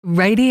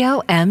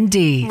Radio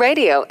MD.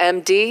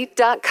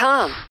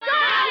 RadioMD.com.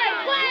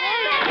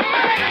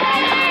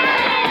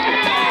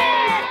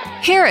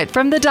 Hear it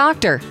from the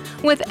doctor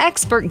with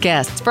expert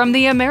guests from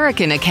the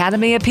American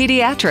Academy of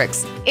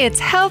Pediatrics. It's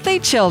Healthy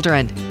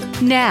Children.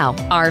 Now,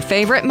 our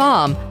favorite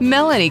mom,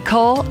 Melanie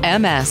Cole,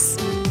 MS.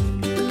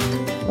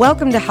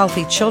 Welcome to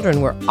Healthy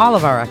Children, where all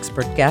of our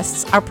expert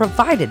guests are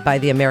provided by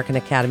the American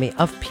Academy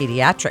of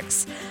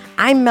Pediatrics.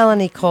 I'm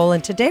Melanie Cole,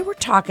 and today we're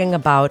talking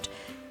about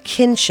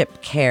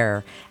kinship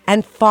care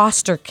and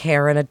foster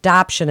care and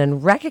adoption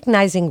and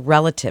recognizing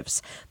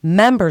relatives,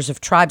 members of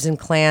tribes and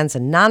clans,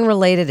 and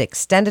non-related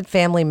extended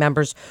family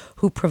members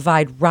who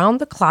provide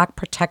round-the-clock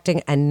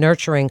protecting and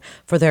nurturing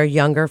for their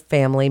younger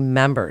family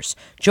members.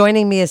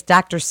 Joining me is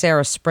Dr.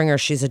 Sarah Springer.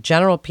 She's a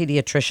general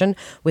pediatrician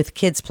with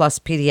Kids Plus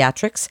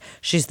Pediatrics.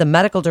 She's the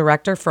medical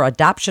director for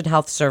Adoption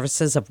Health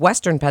Services of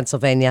Western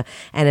Pennsylvania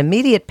and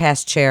immediate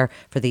past chair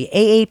for the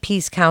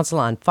AAP's Council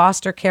on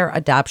Foster Care,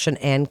 Adoption,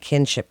 and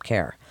Kinship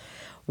Care.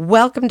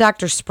 Welcome,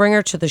 Dr.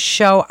 Springer, to the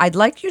show. I'd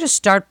like you to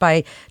start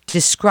by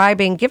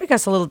giving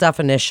us a little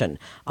definition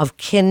of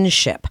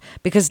kinship,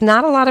 because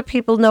not a lot of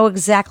people know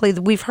exactly.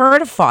 We've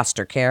heard of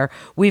foster care,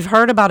 we've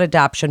heard about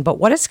adoption, but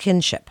what is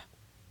kinship?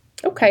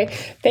 Okay,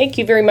 thank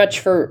you very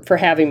much for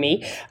having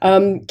me.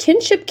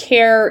 Kinship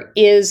care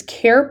is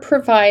care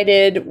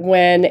provided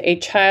when a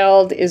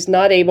child is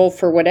not able,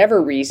 for whatever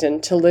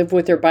reason, to live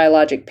with their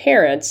biologic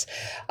parents,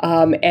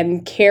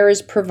 and care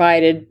is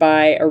provided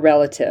by a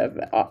relative,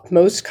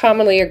 most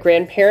commonly a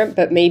grandparent,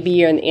 but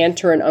maybe an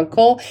aunt or an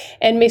uncle,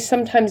 and may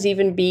sometimes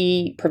even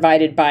be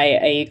provided by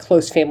a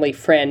close family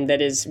friend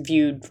that is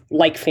viewed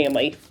like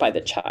family by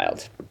the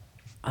child.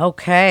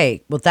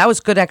 Okay, well, that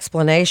was good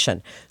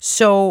explanation.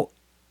 So,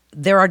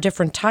 there are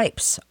different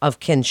types of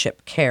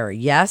kinship care.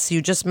 Yes,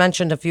 you just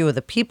mentioned a few of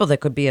the people that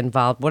could be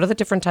involved. What are the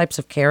different types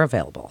of care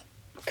available?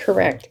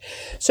 Correct.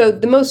 So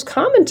the most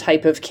common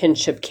type of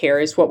kinship care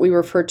is what we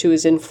refer to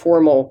as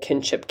informal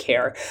kinship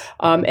care.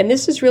 And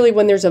this is really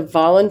when there's a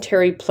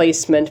voluntary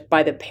placement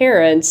by the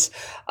parents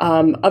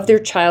of their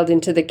child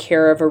into the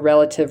care of a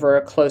relative or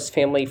a close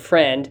family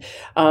friend.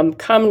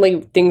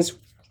 Commonly, things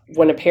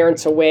when a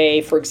parent's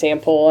away, for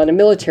example, on a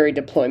military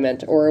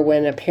deployment, or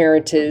when a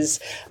parent is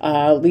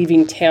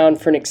leaving town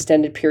for an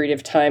extended period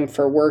of time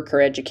for work or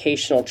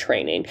educational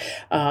training.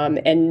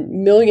 And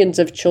millions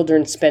of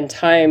children spend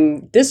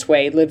time this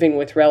way living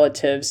with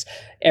relatives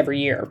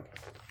every year.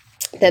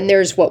 Then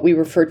there's what we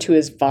refer to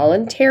as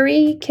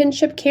voluntary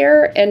kinship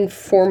care and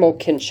formal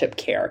kinship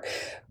care.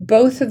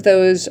 Both of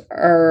those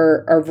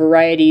are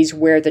varieties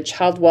where the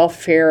child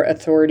welfare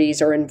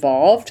authorities are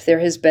involved. There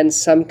has been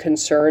some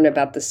concern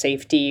about the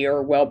safety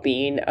or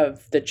well-being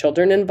of the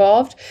children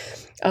involved.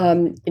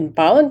 In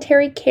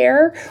voluntary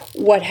care,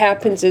 what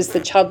happens is the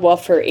child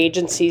welfare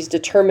agencies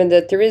determine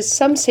that there is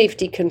some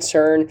safety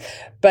concern,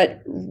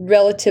 but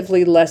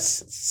relatively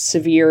less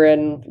severe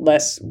and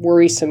less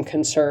worrisome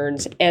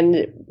concerns.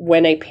 And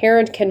when a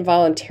parent can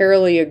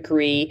voluntarily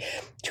agree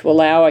to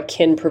allow a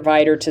kin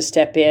provider to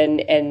step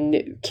in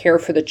and care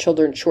for the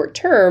children short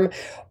term,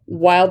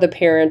 while the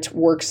parent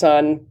works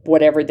on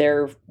whatever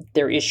their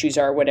issues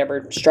are,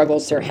 whatever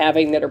struggles they're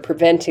having that are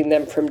preventing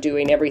them from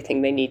doing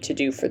everything they need to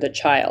do for the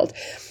child.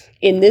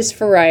 In this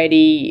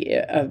variety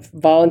of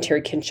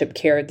voluntary kinship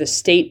care, the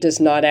state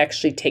does not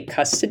actually take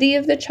custody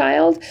of the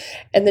child,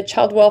 and the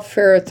child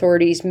welfare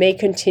authorities may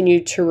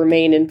continue to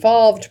remain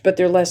involved, but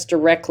they're less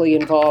directly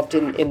involved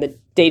in the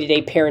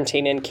day-to-day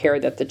parenting and care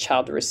that the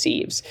child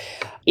receives.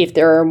 If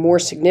there are more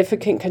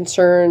significant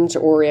concerns,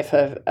 or if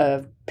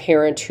a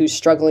parent who's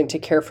struggling to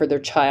care for their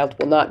child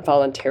will not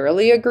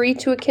voluntarily agree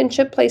to a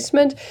kinship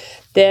placement,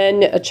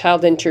 then a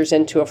child enters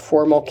into a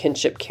formal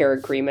kinship care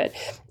agreement.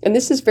 And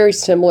this is very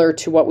similar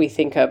to what we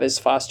think of as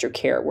foster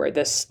care, where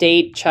the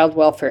state child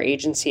welfare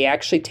agency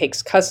actually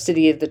takes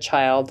custody of the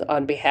child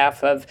on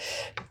behalf of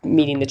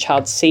meeting the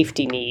child's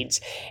safety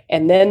needs.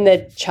 And then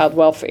the child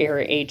welfare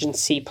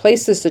agency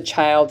places the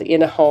child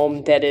in a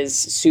home that is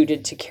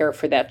suited to care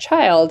for that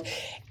child.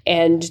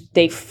 And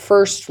they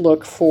first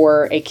look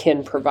for a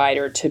kin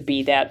provider to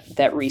be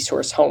that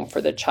resource home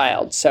for the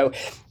child. So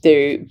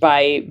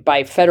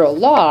by federal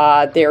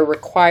law, they're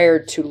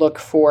required to look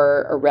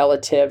for a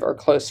relative or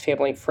close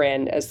family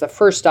friend as the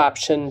first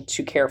option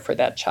to care for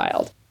that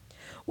child.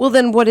 Well,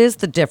 then what is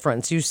the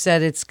difference? You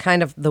said it's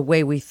kind of the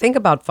way we think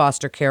about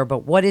foster care,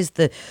 but what is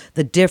the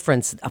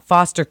difference? A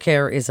foster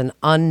care is an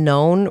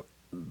unknown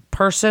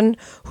person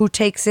who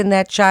takes in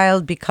that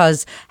child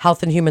because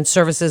Health and Human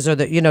Services or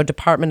the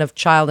Department of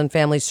Child and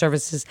Family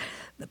Services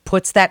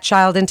puts that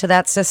child into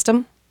that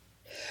system?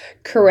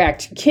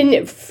 Correct.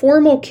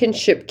 Formal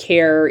kinship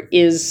care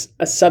is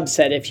a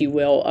subset, if you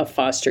will, of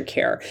foster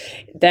care.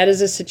 That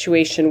is a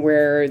situation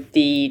where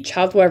the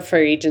child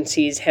welfare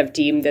agencies have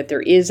deemed that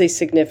there is a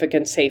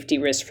significant safety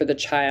risk for the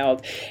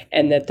child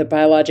and that the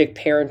biologic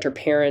parent or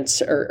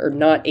parents are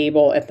not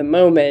able at the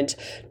moment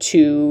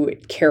to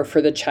care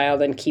for the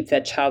child and keep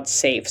that child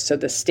safe. So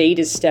the state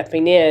is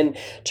stepping in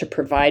to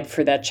provide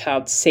for that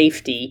child's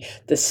safety.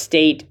 The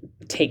state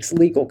takes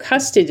legal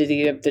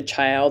custody of the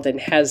child and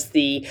has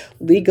the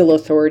legal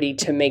authority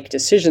to make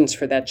decisions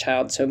for that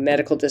child, so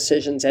medical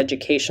decisions,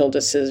 educational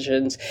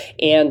decisions,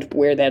 and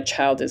where that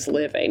child is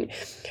living.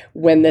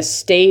 When the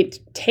state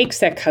takes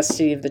that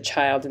custody of the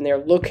child and they're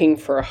looking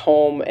for a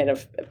home and a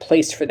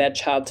place for that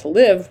child to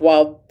live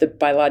while the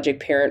biologic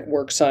parent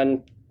works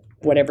on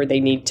whatever they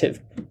need to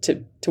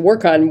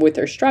work on with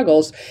their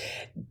struggles,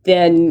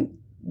 then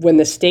when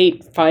the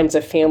state finds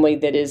a family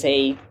that is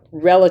a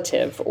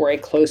relative or a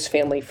close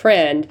family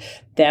friend,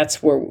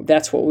 that's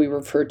what we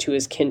refer to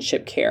as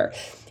kinship care.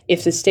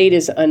 If the state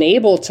is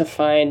unable to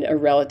find a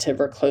relative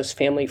or close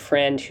family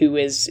friend who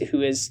is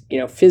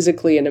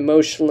physically and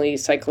emotionally,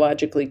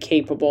 psychologically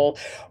capable,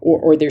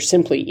 or there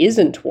simply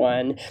isn't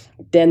one,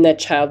 then that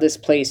child is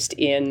placed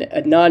in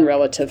a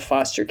non-relative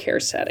foster care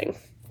setting.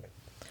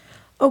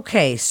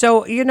 Okay,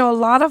 so, a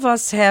lot of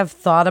us have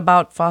thought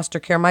about foster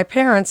care. My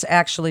parents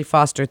actually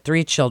fostered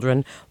 3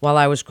 children while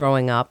I was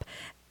growing up,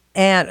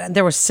 and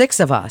there were 6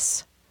 of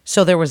us,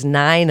 so there was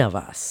 9 of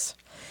us.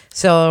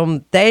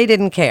 So they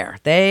didn't care.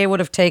 They would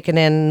have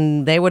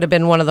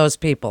been one of those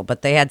people,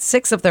 but they had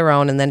 6 of their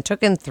own and then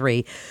took in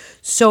 3.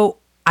 So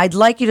I'd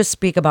like you to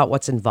speak about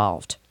what's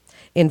involved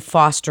in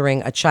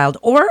fostering a child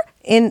or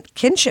in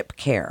kinship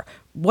care.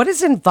 What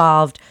is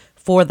involved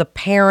for the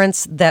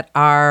parents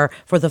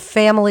for the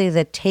family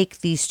that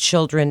take these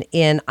children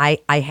in? I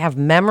have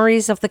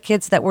memories of the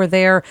kids that were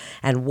there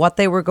and what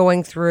they were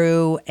going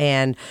through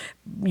and,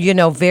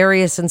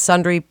 various and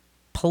sundry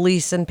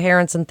police and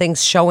parents and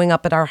things showing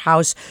up at our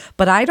house.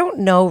 But I don't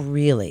know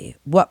really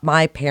what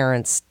my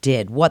parents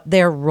did, what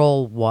their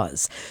role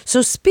was.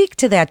 So speak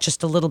to that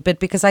just a little bit,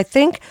 because I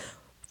think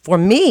for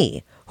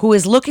me, who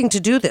is looking to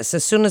do this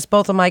as soon as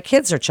both of my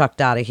kids are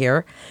chucked out of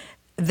here,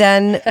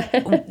 then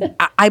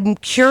I'm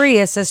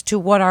curious as to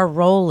what our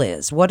role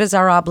is. What is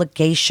our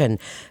obligation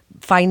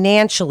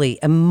financially,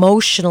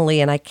 emotionally?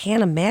 And I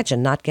can't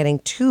imagine not getting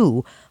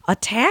too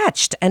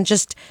attached and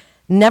just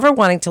never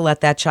wanting to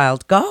let that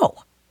child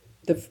go.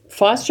 The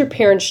foster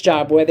parent's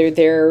job, whether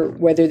they're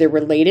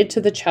related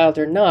to the child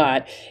or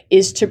not,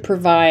 is to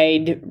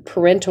provide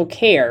parental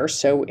care,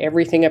 so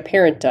everything a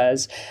parent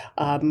does,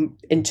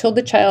 until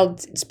the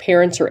child's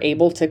parents are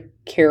able to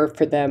care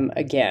for them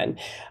again.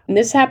 And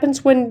this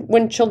happens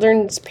when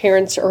children's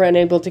parents are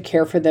unable to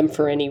care for them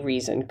for any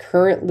reason.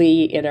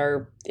 Currently, in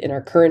our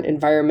current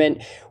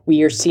environment,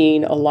 we are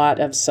seeing a lot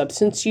of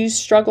substance use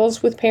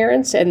struggles with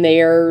parents, and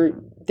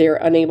they're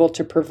unable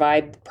to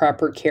provide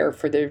proper care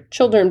for their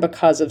children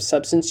because of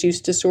substance use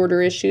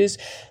disorder issues.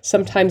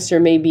 Sometimes there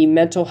may be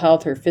mental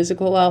health or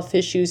physical health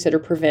issues that are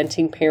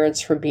preventing parents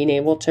from being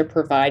able to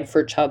provide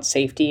for child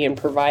safety and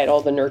provide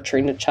all the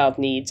nurturing a child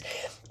needs.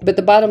 But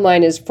the bottom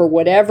line is, for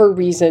whatever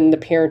reason the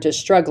parent is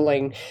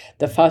struggling,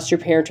 the foster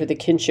parent or the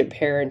kinship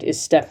parent is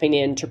stepping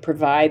in to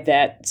provide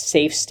that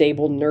safe,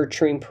 stable,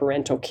 nurturing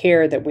parental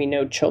care that we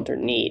know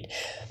children need.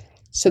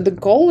 So the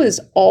goal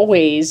is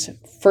always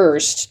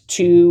first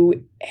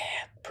to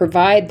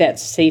provide that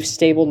safe,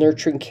 stable,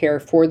 nurturing care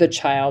for the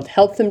child,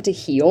 help them to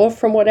heal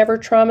from whatever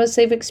traumas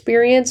they've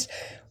experienced,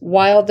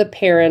 while the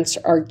parents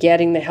are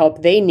getting the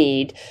help they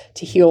need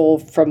to heal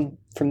from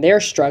their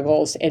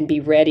struggles and be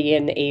ready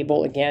and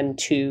able again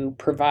to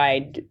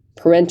provide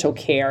parental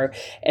care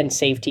and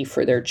safety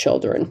for their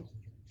children.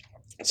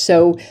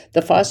 So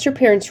the foster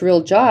parent's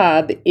real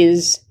job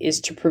is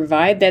to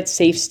provide that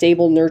safe,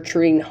 stable,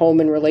 nurturing home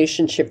and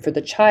relationship for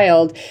the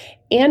child,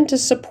 and to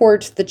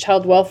support the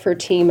child welfare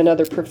team and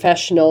other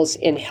professionals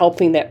in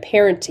helping that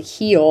parent to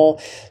heal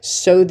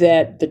so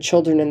that the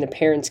children and the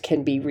parents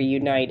can be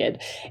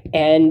reunited.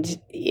 And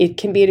it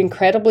can be an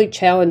incredibly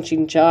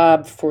challenging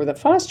job for the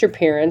foster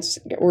parents,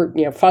 or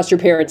foster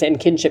parents and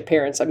kinship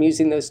parents. I'm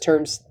using those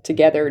terms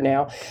together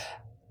now.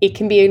 It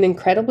can be an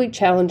incredibly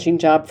challenging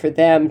job for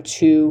them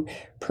to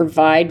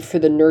provide for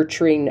the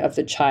nurturing of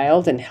the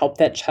child and help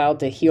that child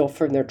to heal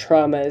from their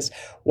traumas,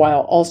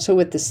 while also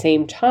at the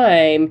same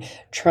time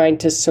trying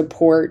to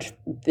support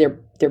their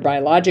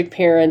biologic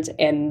parent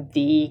and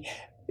the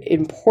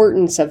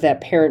importance of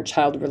that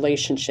parent-child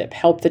relationship,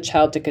 help the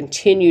child to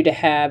continue to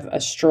have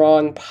a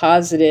strong,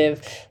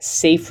 positive,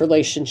 safe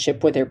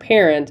relationship with their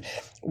parent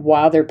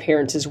while their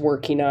parent is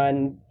working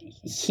on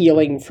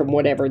healing from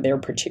whatever their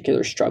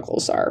particular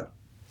struggles are.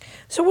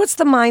 So what's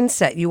the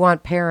mindset you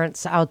want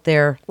parents out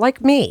there like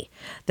me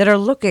that are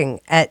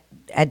looking at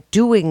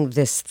doing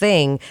this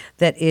thing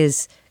that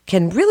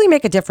can really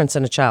make a difference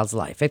in a child's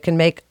life? It can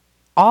make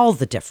all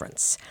the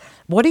difference.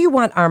 What do you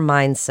want our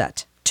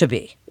mindset to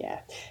be? Yeah.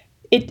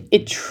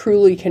 It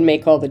truly can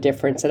make all the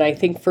difference. And I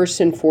think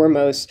first and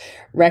foremost,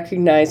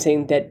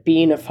 recognizing that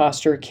being a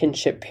foster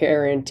kinship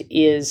parent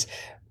is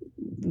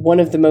one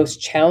of the most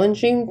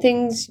challenging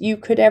things you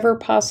could ever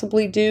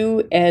possibly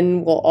do,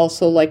 and will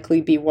also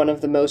likely be one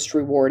of the most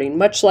rewarding,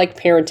 much like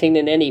parenting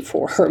in any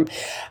form.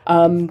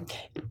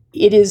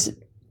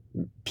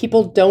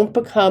 People don't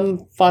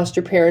become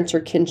foster parents or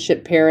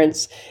kinship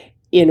parents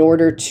in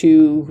order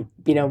to,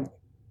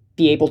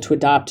 be able to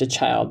adopt a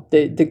child.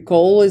 The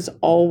goal is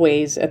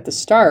always at the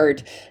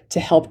start to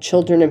help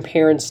children and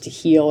parents to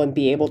heal and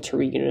be able to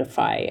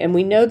reunify. And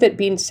we know that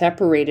being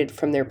separated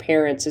from their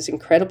parents is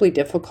incredibly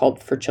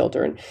difficult for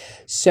children.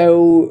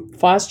 So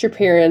foster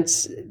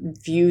parents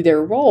view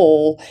their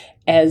role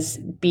as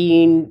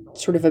being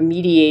sort of a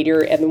mediator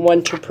and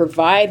one to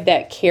provide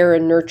that care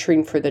and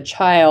nurturing for the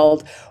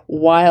child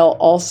while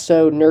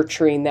also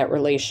nurturing that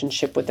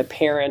relationship with the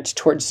parent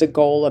towards the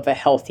goal of a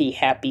healthy,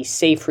 happy,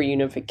 safe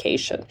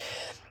reunification.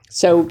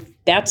 So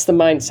that's the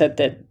mindset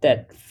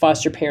that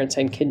foster parents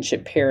and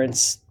kinship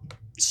parents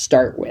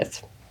start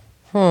with.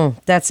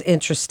 That's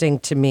interesting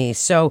to me.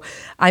 So,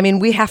 I mean,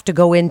 we have to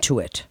go into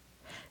it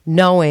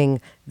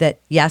knowing that,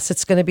 yes,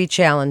 it's going to be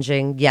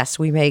challenging. Yes,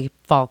 we may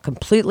fall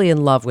completely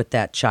in love with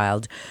that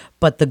child,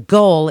 but the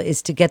goal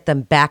is to get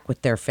them back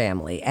with their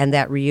family and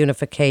that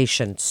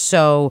reunification.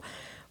 So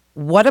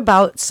what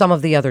about some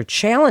of the other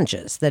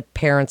challenges that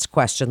parents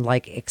question,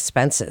 like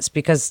expenses?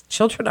 Because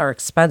children are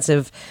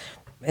expensive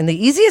in the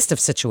easiest of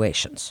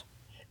situations.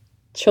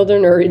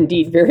 Children are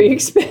indeed very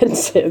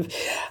expensive.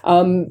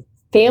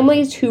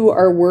 Families who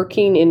are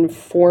working in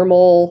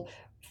formal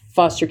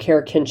foster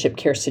care, kinship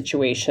care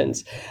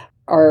situations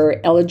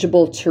are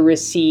eligible to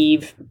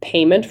receive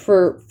payment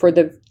for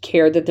the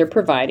care that they're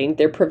providing.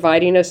 They're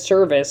providing a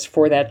service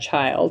for that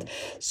child.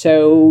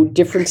 So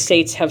different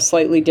states have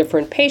slightly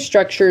different pay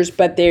structures,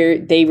 but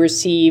they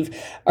receive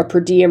a per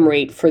diem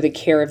rate for the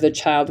care of the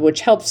child,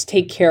 which helps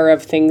take care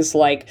of things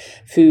like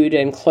food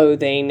and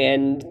clothing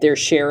and their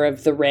share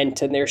of the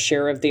rent and their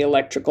share of the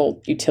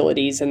electrical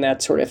utilities and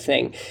that sort of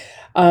thing.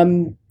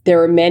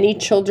 There are many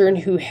children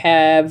who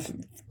have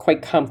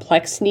quite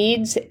complex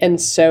needs. And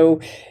so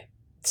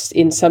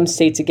in some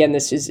states, again,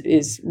 this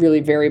is really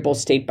variable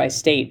state by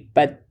state,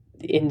 but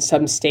in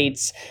some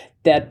states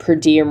that per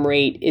diem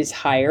rate is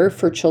higher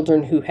for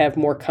children who have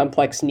more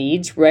complex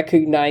needs,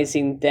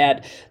 recognizing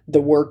that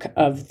the work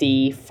of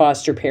the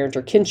foster parent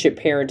or kinship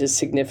parent is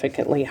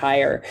significantly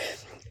higher.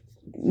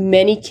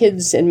 Many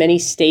kids in many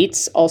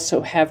states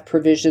also have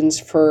provisions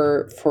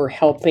for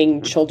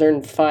helping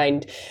children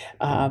find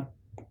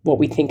what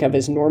we think of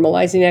as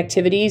normalizing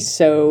activities.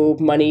 So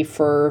money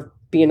for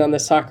being on the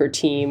soccer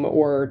team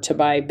or to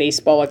buy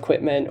baseball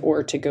equipment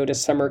or to go to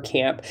summer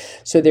camp.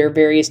 So there are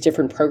various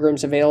different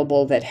programs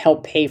available that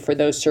help pay for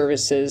those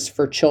services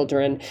for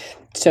children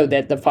so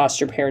that the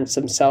foster parents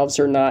themselves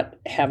are not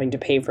having to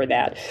pay for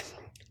that.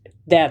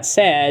 That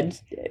said,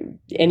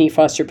 any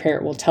foster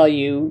parent will tell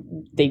you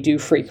they do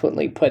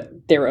frequently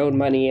put their own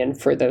money in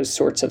for those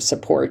sorts of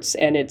supports.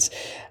 And it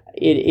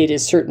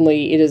is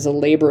a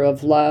labor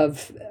of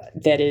love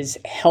that is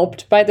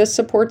helped by the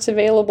supports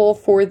available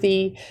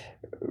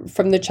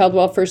from the child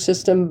welfare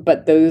system,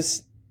 but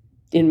those,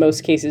 in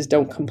most cases,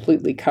 don't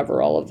completely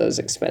cover all of those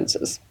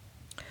expenses.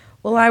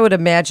 Well, I would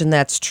imagine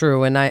that's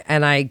true, and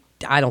I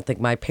don't think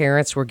my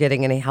parents were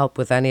getting any help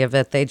with any of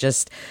it. They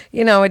just,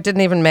 it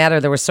didn't even matter.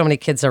 There were so many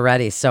kids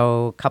already,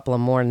 so a couple of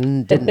more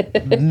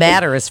didn't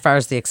matter as far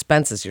as the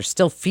expenses. You're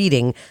still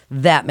feeding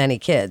that many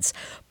kids.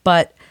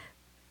 But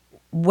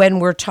when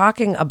we're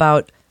talking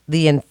about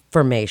the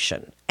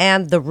information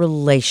and the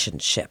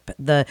relationship,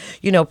 the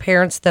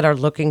parents that are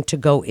looking to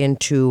go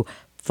into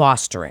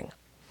fostering,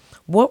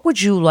 what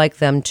would you like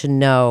them to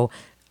know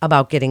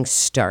about getting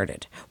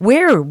started?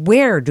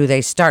 Where do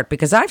they start?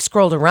 Because I've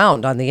scrolled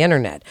around on the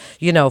internet,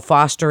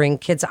 fostering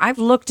kids. I've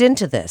looked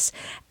into this,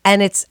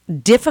 and it's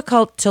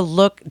difficult to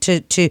look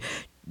to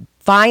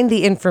find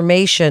the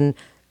information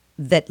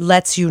that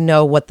lets you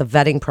know what the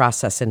vetting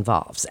process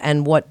involves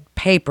and what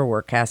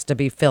paperwork has to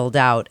be filled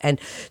out. And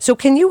so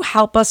can you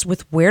help us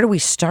with where do we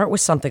start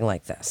with something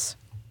like this?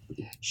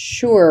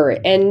 Sure.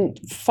 And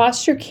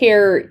foster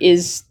care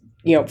is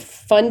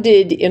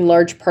funded in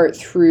large part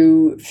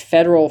through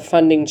federal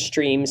funding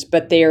streams,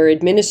 but they are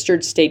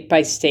administered state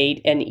by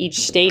state, and each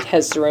state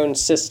has their own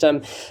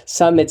system.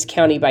 Some it's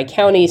county by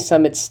county,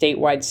 some it's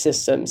statewide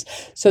systems.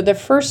 So the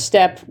first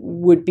step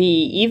would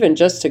be even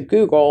just to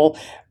Google,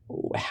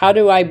 how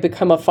do I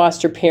become a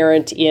foster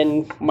parent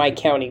in my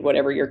county,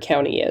 whatever your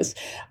county is?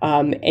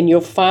 And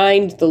you'll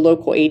find the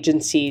local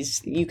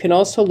agencies. You can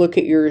also look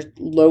at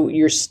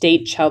your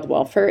state child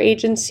welfare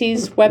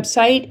agency's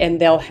website, and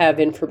they'll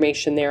have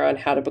information there on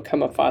how to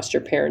become a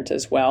foster parent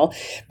as well.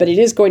 But it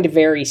is going to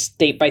vary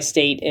state by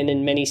state, and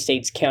in many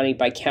states, county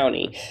by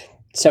county.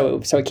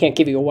 So I can't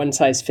give you a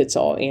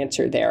one-size-fits-all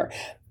answer there.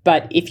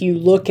 But if you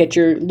look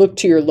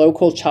to your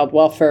local child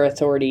welfare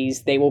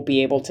authorities, they will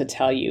be able to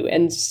tell you.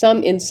 And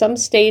in some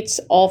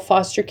states, all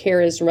foster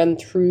care is run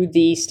through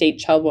the state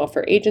child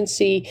welfare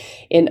agency.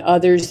 In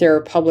others, there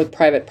are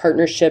public-private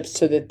partnerships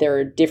so that there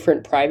are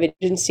different private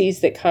agencies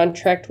that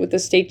contract with the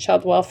state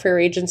child welfare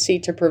agency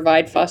to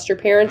provide foster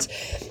parents.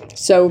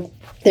 So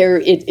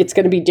it's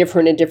going to be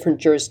different in different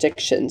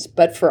jurisdictions.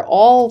 But for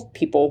all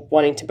people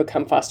wanting to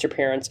become foster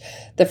parents,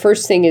 the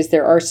first thing is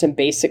there are some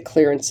basic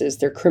clearances.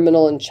 There are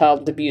criminal and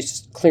child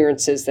abuse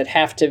clearances that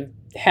have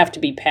to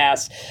be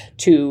passed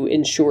to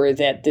ensure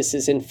that this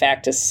is in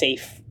fact a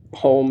safe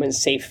home and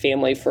safe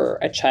family for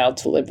a child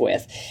to live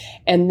with.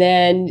 And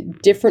then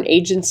different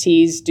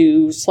agencies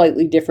do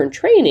slightly different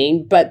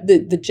training, but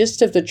the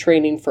gist of the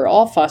training for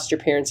all foster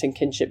parents and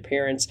kinship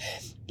parents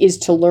is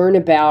to learn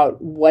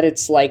about what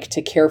it's like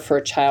to care for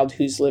a child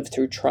who's lived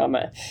through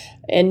trauma.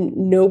 And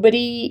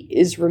nobody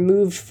is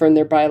removed from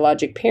their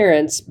biologic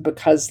parents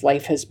because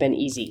life has been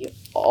easy.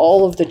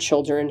 All of the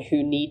children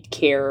who need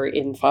care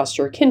in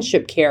foster or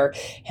kinship care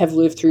have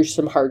lived through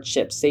some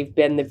hardships. They've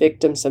been the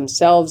victims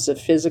themselves of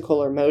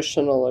physical or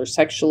emotional or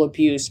sexual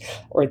abuse,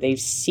 or they've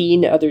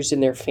seen others in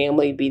their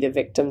family be the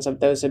victims of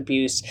those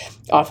abuse.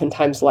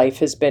 Oftentimes life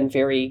has been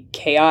very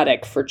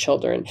chaotic for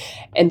children.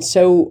 And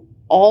so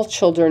all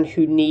children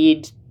who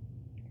need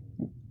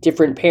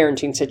different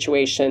parenting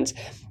situations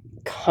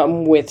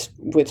come with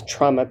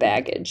trauma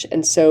baggage.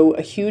 And so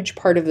a huge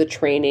part of the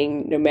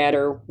training, no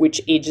matter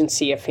which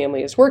agency a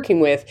family is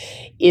working with,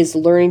 is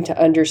learning to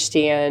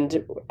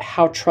understand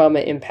how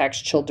trauma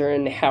impacts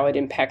children, how it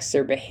impacts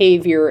their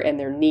behavior and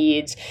their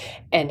needs,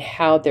 and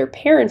how their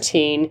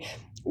parenting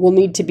will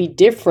need to be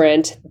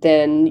different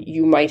than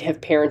you might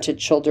have parented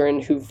children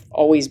who've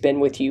always been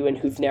with you and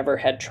who've never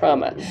had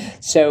trauma.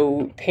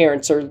 So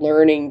parents are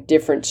learning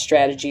different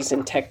strategies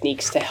and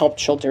techniques to help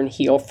children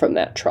heal from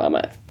that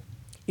trauma.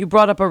 You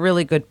brought up a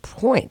really good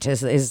point,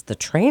 is the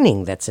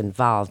training that's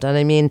involved. And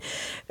I mean,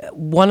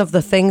 one of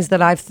the things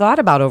that I've thought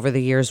about over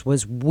the years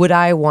was, would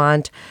I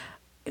want,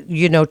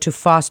 to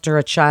foster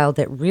a child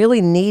that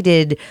really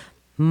needed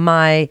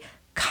my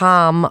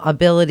calm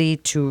ability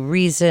to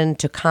reason,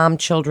 to calm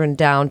children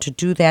down, to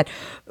do that,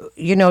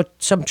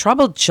 some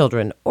troubled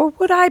children? Or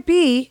would I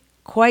be,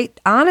 quite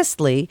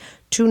honestly,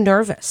 too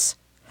nervous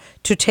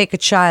to take a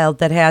child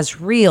that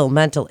has real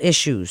mental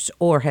issues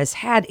or has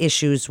had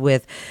issues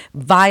with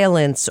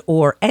violence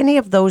or any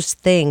of those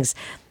things?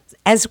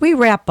 As we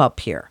wrap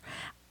up here,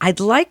 I'd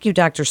like you,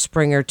 Dr.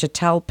 Springer, to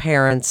tell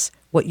parents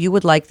what you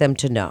would like them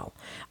to know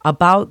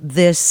about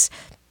this,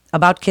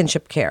 about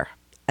kinship care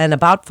and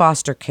about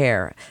foster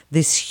care,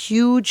 this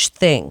huge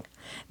thing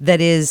that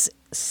is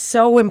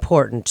so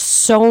important,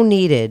 so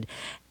needed,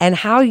 and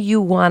how you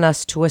want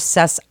us to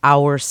assess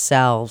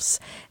ourselves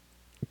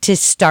to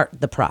start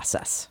the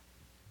process.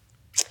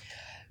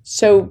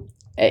 So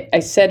I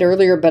said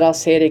earlier, but I'll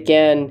say it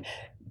again,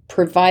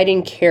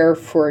 providing care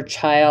for a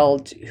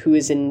child who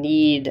is in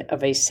need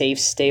of a safe,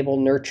 stable,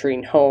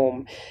 nurturing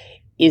home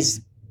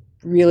is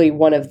really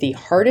one of the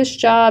hardest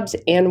jobs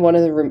and one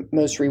of the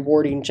most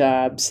rewarding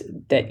jobs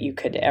that you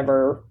could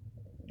ever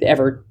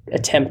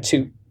attempt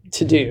to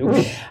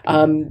do.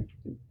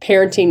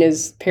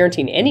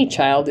 Parenting any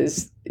child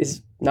is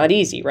not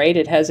easy, right?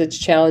 It has its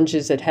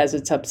challenges, it has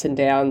its ups and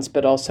downs,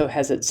 but also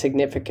has its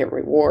significant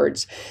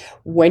rewards.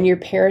 When you're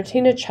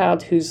parenting a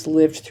child who's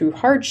lived through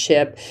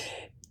hardship,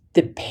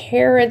 the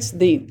parents,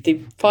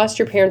 the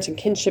foster parents and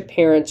kinship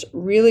parents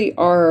really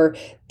are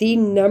the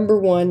number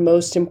one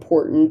most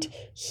important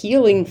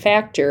healing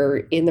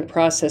factor in the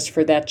process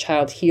for that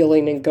child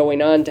healing and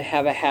going on to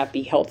have a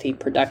happy, healthy,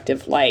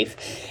 productive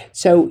life.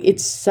 So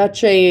it's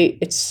such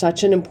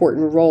an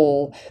important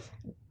role.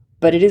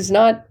 But it is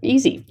not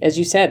easy. As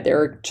you said,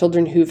 there are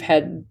children who've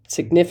had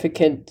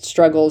significant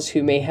struggles,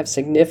 who may have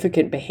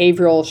significant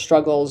behavioral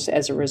struggles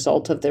as a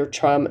result of their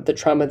trauma, the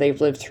trauma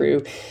they've lived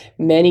through.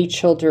 Many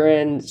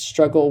children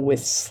struggle with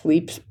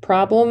sleep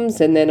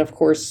problems. And then, of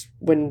course,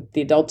 when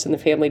the adults in the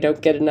family don't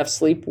get enough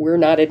sleep, we're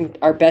not in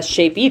our best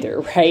shape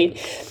either, right?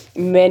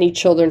 Many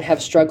children have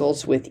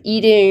struggles with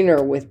eating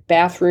or with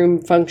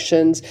bathroom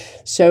functions.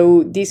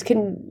 So these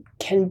can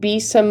be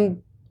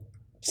some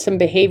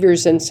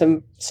behaviors and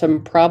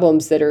some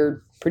problems that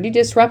are pretty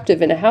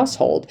disruptive in a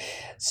household.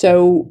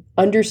 So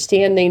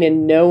understanding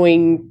and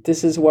knowing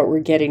this is what we're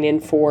getting in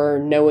for,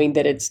 knowing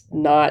that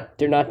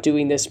they're not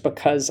doing this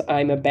because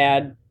I'm a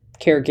bad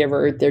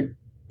caregiver.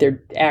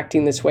 They're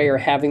acting this way or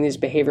having these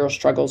behavioral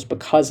struggles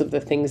because of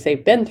the things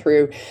they've been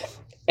through.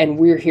 And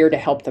we're here to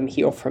help them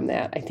heal from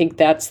that. I think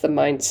that's the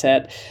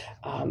mindset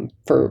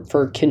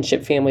for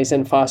kinship families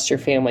and foster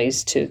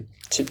families to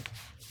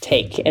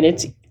take. And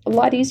it's a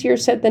lot easier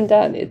said than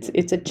done.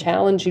 It's a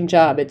challenging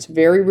job. It's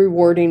very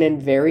rewarding and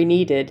very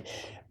needed,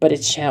 but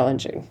it's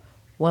challenging.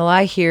 Well,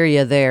 I hear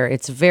you there.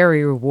 It's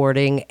very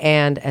rewarding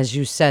and, as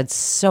you said,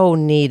 so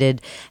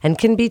needed and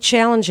can be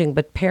challenging.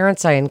 But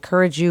parents, I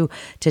encourage you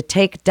to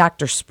take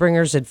Dr.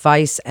 Springer's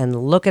advice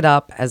and look it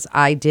up, as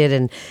I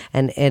did.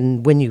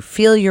 And when you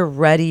feel you're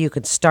ready, you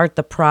can start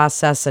the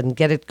process and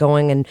get it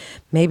going and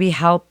maybe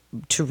help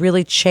to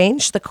really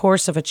change the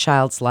course of a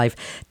child's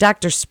life.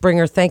 Dr.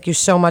 Springer, thank you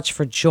so much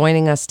for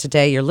joining us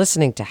today. You're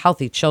listening to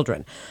Healthy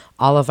Children.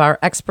 All of our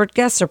expert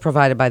guests are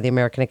provided by the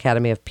American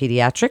Academy of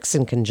Pediatrics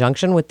in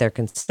conjunction with their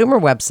consumer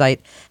website,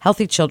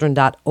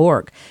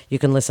 healthychildren.org. You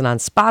can listen on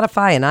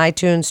Spotify and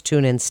iTunes,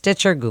 TuneIn,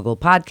 Stitcher, Google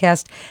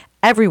Podcast,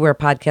 everywhere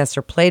podcasts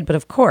are played. But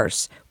of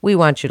course, we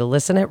want you to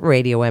listen at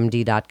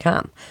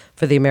RadioMD.com.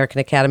 For the American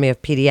Academy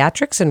of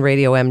Pediatrics and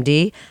Radio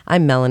MD,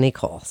 I'm Melanie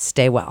Cole.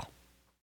 Stay well.